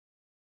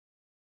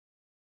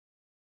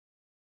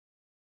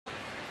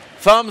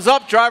Thumbs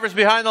up, drivers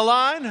behind the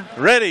line.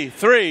 Ready,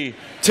 3,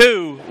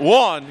 2,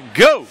 1,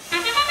 go.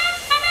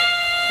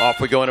 Off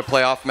we go into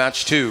playoff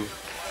match 2.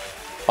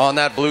 On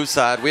that blue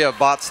side, we have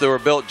bots that were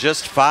built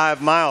just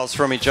 5 miles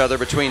from each other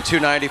between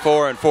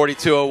 294 and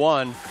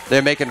 4201.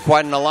 They're making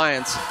quite an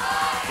alliance.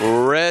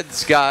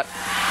 Red's got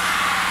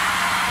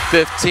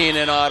 15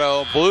 in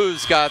auto.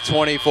 Blue's got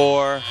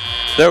 24.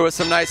 There was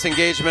some nice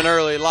engagement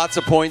early. Lots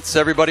of points.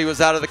 Everybody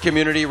was out of the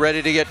community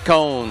ready to get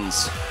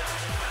cones.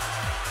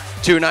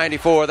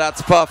 294, that's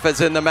Puff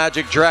as in the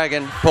Magic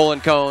Dragon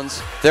pulling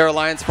cones. Their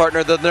alliance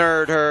partner, the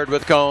Nerd Herd,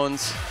 with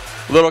cones.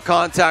 Little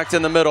contact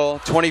in the middle.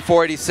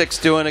 2486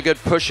 doing a good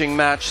pushing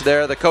match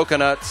there. The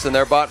Coconuts and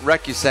their bot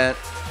Recusant.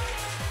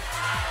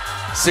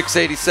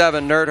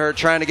 687, Nerd Herd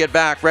trying to get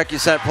back.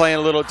 Recusant playing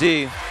a little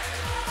D.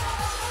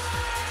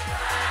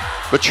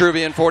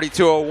 Vitruvian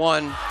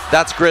 4201,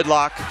 that's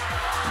Gridlock.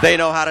 They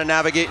know how to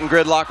navigate in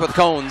Gridlock with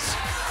cones.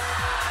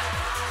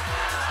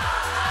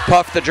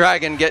 Puff the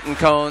Dragon getting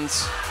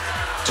cones.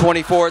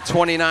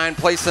 2429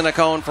 placing a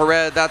cone for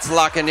Red. That's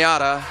La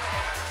Cañada.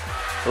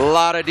 A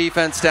lot of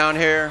defense down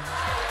here.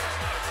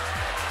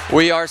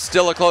 We are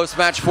still a close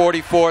match.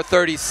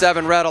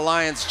 44-37. Red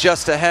Alliance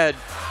just ahead.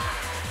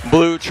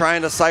 Blue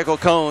trying to cycle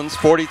cones.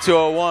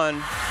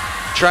 4201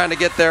 trying to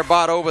get their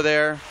bot over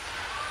there.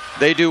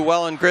 They do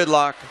well in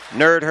Gridlock.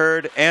 Nerd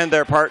Herd and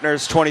their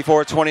partners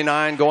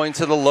 2429 going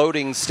to the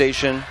loading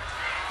station.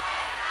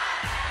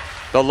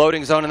 The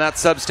loading zone in that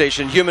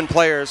substation. Human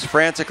players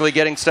frantically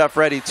getting stuff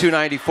ready.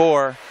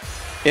 294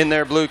 in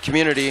their blue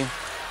community.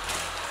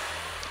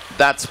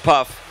 That's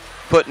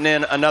Puff putting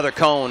in another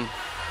cone.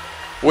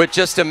 With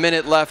just a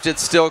minute left,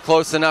 it's still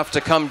close enough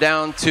to come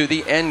down to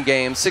the end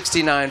game.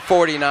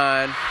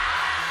 69-49.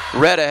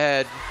 Red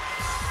ahead.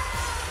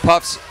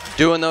 Puff's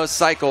doing those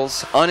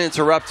cycles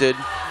uninterrupted.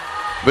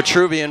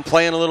 Vitruvian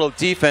playing a little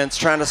defense,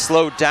 trying to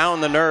slow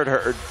down the Nerd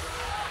Herd.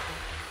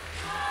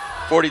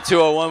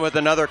 4201 with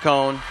another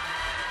cone.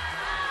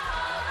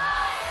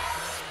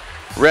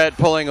 Red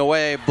pulling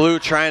away. Blue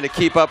trying to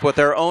keep up with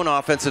their own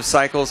offensive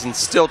cycles and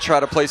still try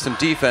to play some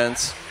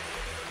defense.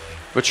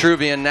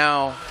 Vitruvian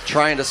now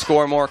trying to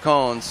score more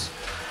cones.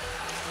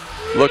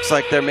 Looks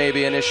like there may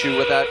be an issue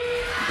with that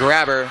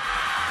grabber.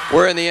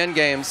 We're in the end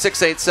game.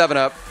 6-8-7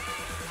 up.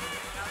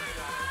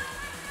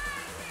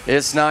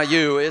 It's not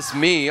you, it's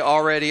me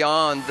already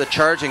on the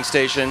charging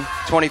station.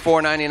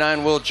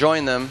 2499 will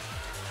join them.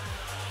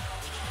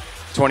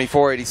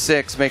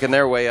 2486 making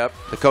their way up.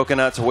 The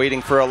Coconuts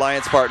waiting for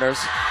alliance partners.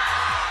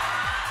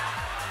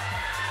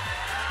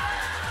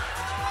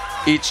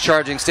 Each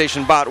charging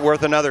station bot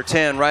worth another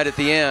 10 right at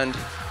the end.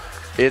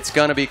 It's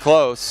going to be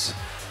close.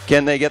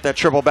 Can they get that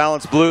triple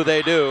balance? Blue,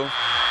 they do.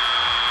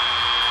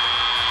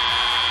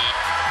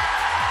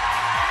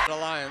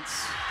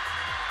 Alliance.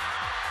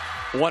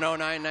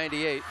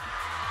 109.98.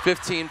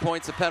 15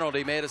 points of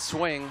penalty made a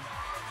swing.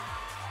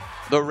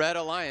 The Red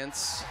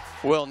Alliance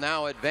will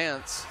now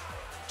advance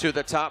to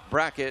the top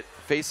bracket,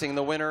 facing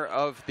the winner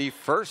of the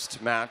first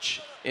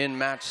match in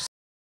match